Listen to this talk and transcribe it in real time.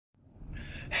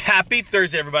Happy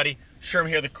Thursday, everybody. Sherm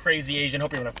here, the Crazy Asian.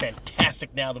 Hope you're having a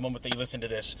fantastic now the moment that you listen to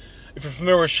this. If you're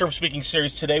familiar with Sherm Speaking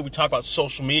Series, today we talk about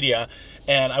social media,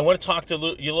 and I want to talk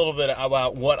to you a little bit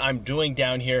about what I'm doing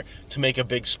down here to make a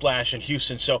big splash in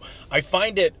Houston. So I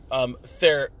find it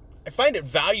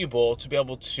valuable to be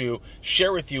able to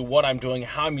share with you what I'm doing,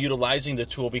 how I'm utilizing the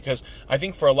tool, because I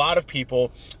think for a lot of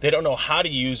people, they don't know how to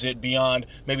use it beyond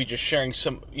maybe just sharing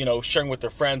sharing with their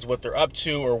friends what they're up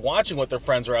to or watching what their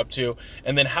friends are up to.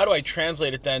 And then how do I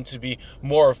translate it then to be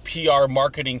more of PR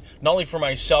marketing, not only for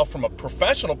myself from a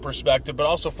professional perspective, but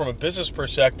also from a business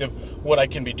perspective, what I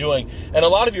can be doing. And a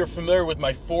lot of you are familiar with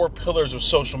my 4 pillars of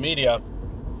social media,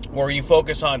 where you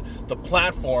focus on the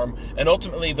platform, and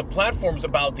ultimately the platform's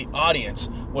about the audience.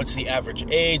 What's the average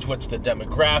age? What's the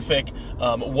demographic?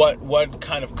 What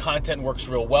kind of content works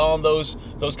real well on those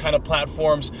kind of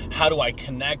platforms? How do I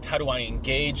connect? How do I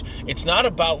engage? It's not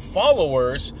about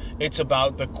followers. It's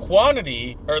about the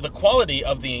quantity or the quality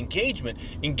of the engagement.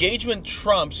 Engagement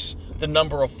trumps the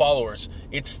number of followers.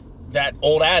 It's that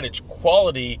old adage,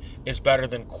 quality is better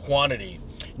than quantity.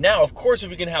 Now, of course,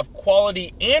 if you can have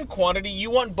quality and quantity,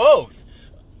 you want both.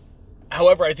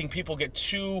 However, I think people get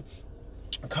too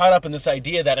caught up in this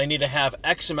idea that I need to have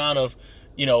X amount of,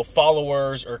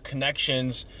 followers or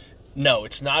connections. No,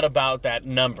 it's not about that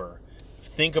number.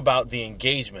 Think about the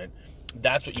engagement.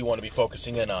 That's what you want to be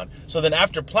focusing in on. So then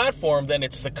after platform, then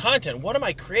it's the content. What am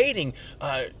I creating?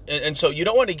 And so you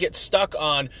don't want to get stuck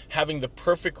on having the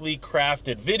perfectly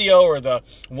crafted video or the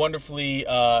wonderfully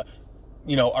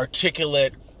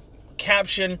articulate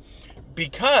caption,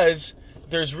 because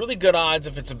there's really good odds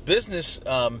if it's a business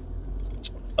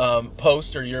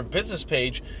post or your business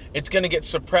page, it's going to get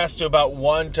suppressed to about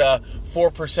 1 to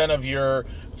 4% of your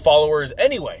followers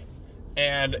anyway.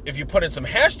 And if you put in some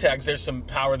hashtags, there's some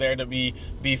power there to be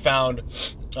found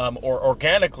or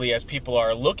organically as people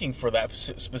are looking for that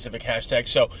specific hashtag.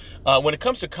 So when it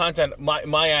comes to content,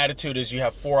 my attitude is you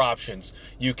have 4 options.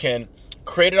 You can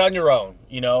create it on your own.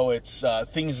 It's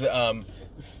things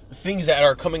that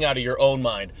are coming out of your own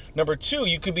mind. Number 2,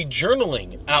 you could be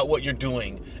journaling out what you're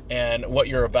doing and what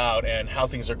you're about and how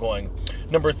things are going.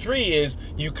 Number 3 is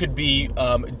you could be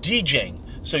DJing.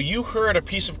 So you heard a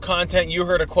piece of content, you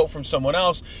heard a quote from someone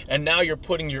else, and now you're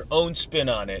putting your own spin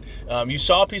on it. You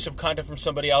saw a piece of content from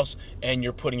somebody else, and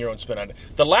you're putting your own spin on it.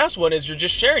 The last one is you're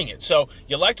just sharing it. So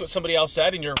you liked what somebody else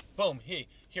said, and you're, boom, hey,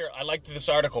 here, I liked this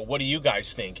article. What do you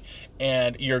guys think?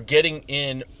 And you're getting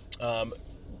in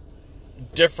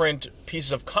different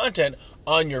pieces of content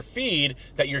on your feed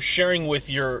that you're sharing with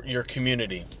your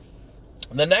community.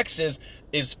 The next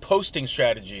is posting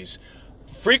strategies.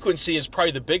 Frequency is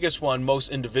probably the biggest one most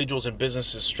individuals and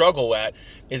businesses struggle at,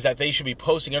 is that they should be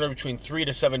posting anywhere between 3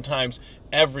 to 7 times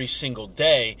every single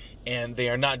day, and they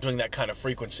are not doing that kind of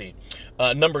frequency.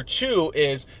 Number 2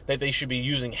 is that they should be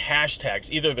using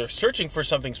hashtags. Either they're searching for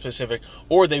something specific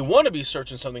or they want to be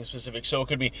searching something specific. So it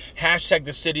could be hashtag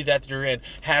the city that you're in,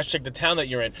 hashtag the town that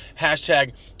you're in,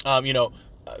 hashtag,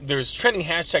 there's trending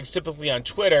hashtags typically on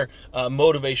Twitter,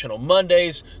 Motivational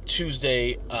Mondays,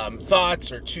 Tuesday Thoughts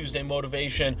or Tuesday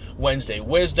Motivation, Wednesday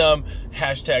Wisdom,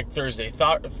 hashtag Thursday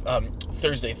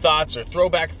Thoughts or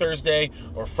Throwback Thursday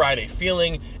or Friday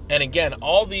Feeling. And again,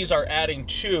 all these are adding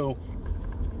to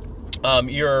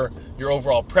your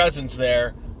overall presence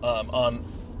there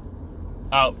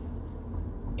out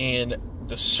in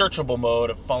the searchable mode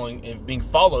of being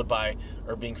followed by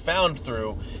or being found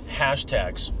through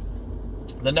hashtags.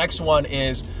 The next one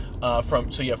is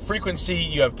so you have frequency,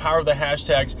 you have power of the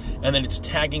hashtags, and then it's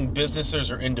tagging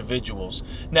businesses or individuals.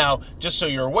 Now, just so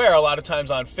you're aware, a lot of times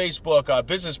on Facebook,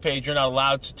 business page, you're not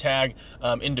allowed to tag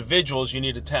individuals. You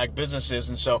need to tag businesses,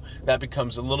 and so that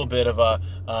becomes a little bit of a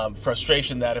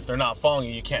frustration that if they're not following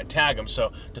you, you can't tag them.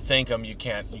 So to thank them, you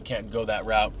can't go that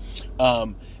route.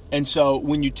 And so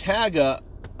when you tag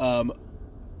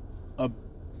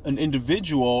an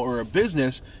individual or a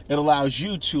business, it allows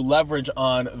you to leverage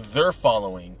on their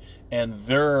following and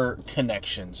their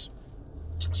connections.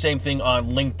 Same thing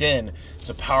on LinkedIn. It's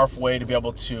a powerful way to be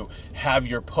able to have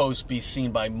your post be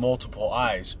seen by multiple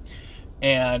eyes.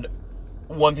 And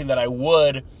one thing that I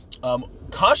would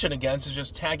caution against is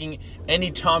just tagging any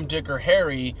Tom, Dick, or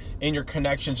Harry in your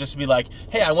connections just to be like,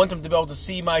 hey, I want them to be able to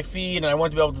see my feed and I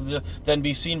want to be able to then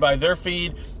be seen by their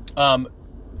feed.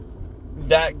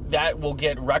 That will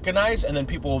get recognized, and then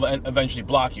people will eventually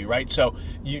block you, right? So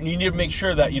you need to make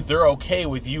sure that they're okay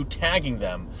with you tagging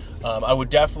them. I would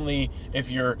definitely, if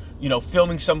you're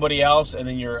filming somebody else, and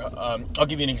then you're, I'll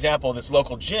give you an example. This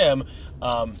local gym.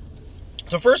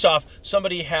 So first off,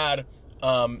 somebody had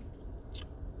done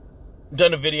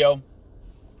a video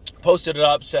posted it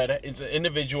up, said it's an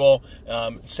individual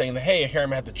saying that, hey, here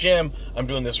I'm at the gym, I'm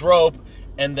doing this rope.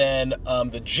 And then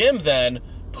the gym then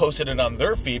posted it on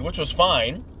their feed, which was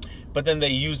fine, but then they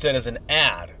used it as an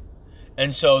ad.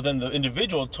 And so then the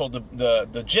individual told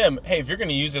the gym, hey, if you're going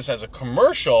to use this as a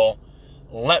commercial,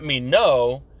 let me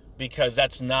know, because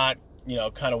that's not,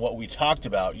 kind of what we talked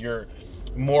about. You're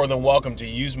more than welcome to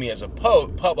use me as a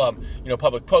public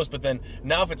post. But then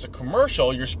now if it's a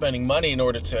commercial, you're spending money in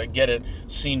order to get it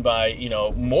seen by,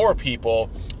 more people.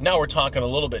 Now we're talking a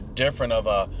little bit different of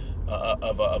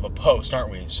a post,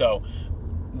 aren't we? So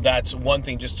that's one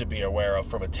thing just to be aware of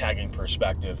from a tagging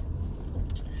perspective.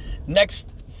 Next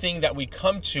thing that we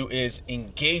come to is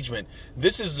engagement.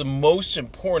 This is the most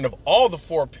important of all the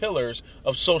 4 pillars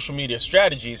of social media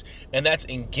strategies, and that's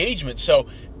engagement. So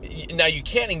now you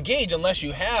can't engage unless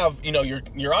you have,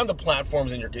 you're on the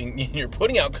platforms and you're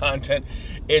putting out content.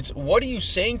 It's what are you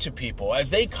saying to people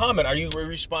as they comment? Are you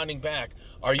responding back?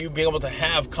 Are you being able to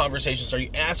have conversations? Are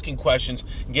you asking questions,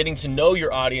 getting to know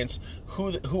your audience?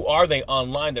 Who are they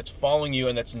online that's following you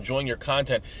and that's enjoying your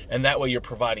content? And that way you're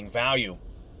providing value.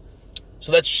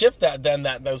 So let's shift that then,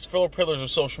 those 4 pillars of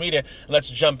social media, and let's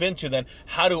jump into then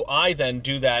how do I then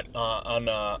do that on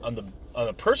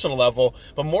the personal level,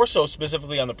 but more so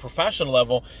specifically on the professional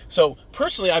level. So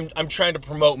personally, I'm trying to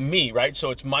promote me, right?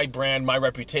 So it's my brand, my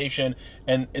reputation,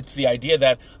 and it's the idea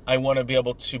that I want to be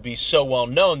able to be so well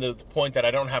known to the point that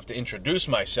I don't have to introduce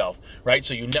myself, right?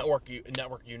 So you network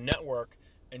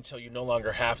until you no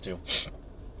longer have to,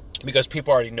 because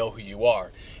people already know who you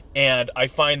are. And I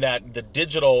find that the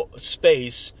digital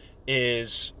space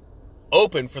is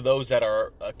open for those that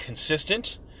are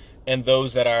consistent and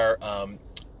those that are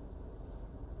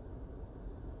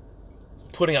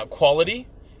putting out quality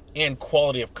and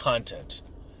quality of content.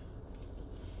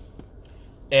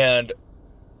 And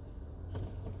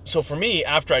so for me,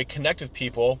 after I connect with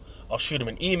people, I'll shoot them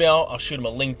an email, I'll shoot them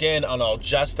a LinkedIn, and I'll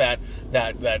adjust that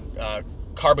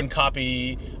carbon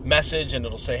copy message, and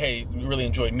it'll say, hey, we really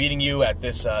enjoyed meeting you at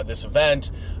this event.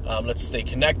 Let's stay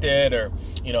connected, or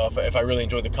if I really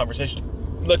enjoyed the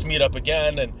conversation, let's meet up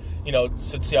again, and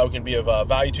let's see how we can be of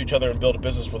value to each other and build a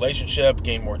business relationship,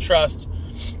 gain more trust.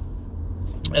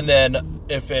 And then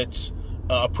if it's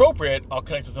appropriate, I'll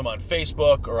connect with them on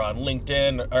Facebook or on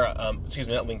LinkedIn, or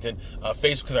not LinkedIn,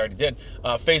 Facebook, because I already did,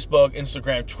 Facebook,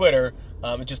 Instagram, Twitter.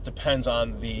 It just depends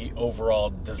on the overall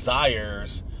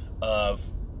desires of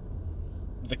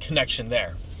the connection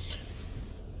there.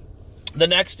 The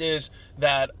next is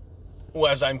that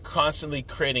as I'm constantly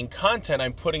creating content,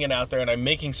 I'm putting it out there and I'm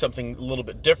making something a little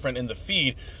bit different in the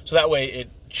feed, so that way it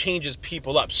changes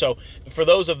people up. So for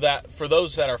those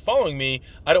that are following me,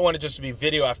 I don't want it just to be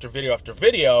video after video after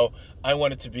video. I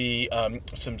want it to be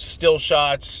some still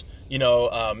shots,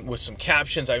 with some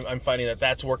captions. I'm finding that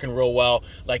that's working real well,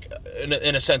 like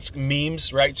in a sense,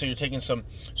 memes, right? So you're taking some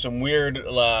weird,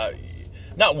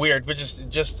 not weird, but just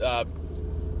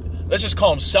let's just call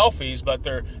them selfies, but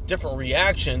they're different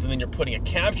reactions, and then you're putting a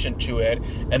caption to it,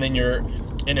 and then you're,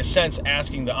 in a sense,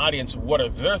 asking the audience what are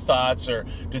their thoughts, or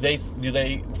do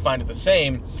they find it the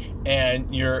same,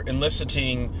 and you're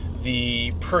eliciting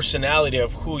the personality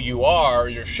of who you are.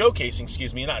 You're showcasing,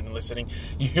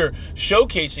 you're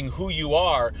showcasing who you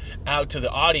are out to the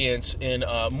audience in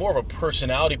more of a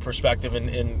personality perspective,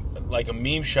 in like a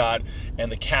meme shot, and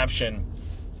the caption,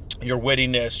 your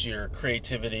wittiness, your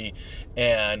creativity,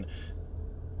 and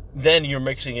then you're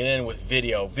mixing it in with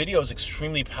video. Video is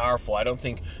extremely powerful. I don't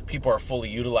think people are fully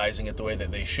utilizing it the way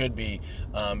that they should be,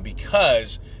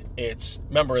 because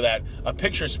remember that a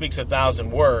picture speaks 1,000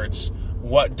 words.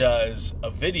 What does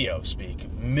a video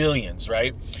speak? Millions,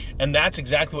 right? And that's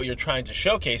exactly what you're trying to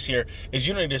showcase here, is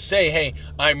you don't need to say, hey,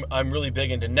 I'm really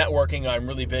big into networking, I'm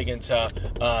really big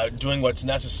into doing what's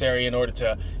necessary in order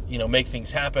to, make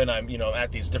things happen, I'm,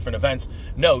 at these different events.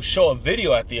 No, show a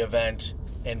video at the event,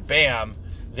 and bam,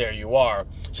 there you are.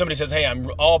 Somebody says, hey, I'm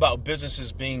all about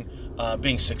businesses being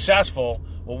successful.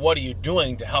 Well, what are you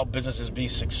doing to help businesses be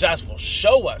successful?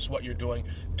 Show us what you're doing.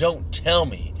 Don't tell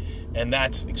me. And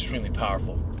that's extremely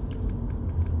powerful.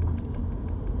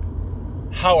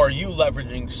 How are you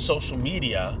leveraging social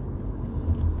media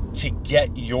to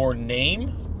get your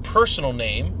name, personal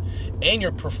name, and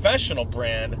your professional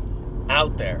brand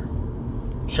out there?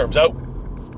 Sherm's out.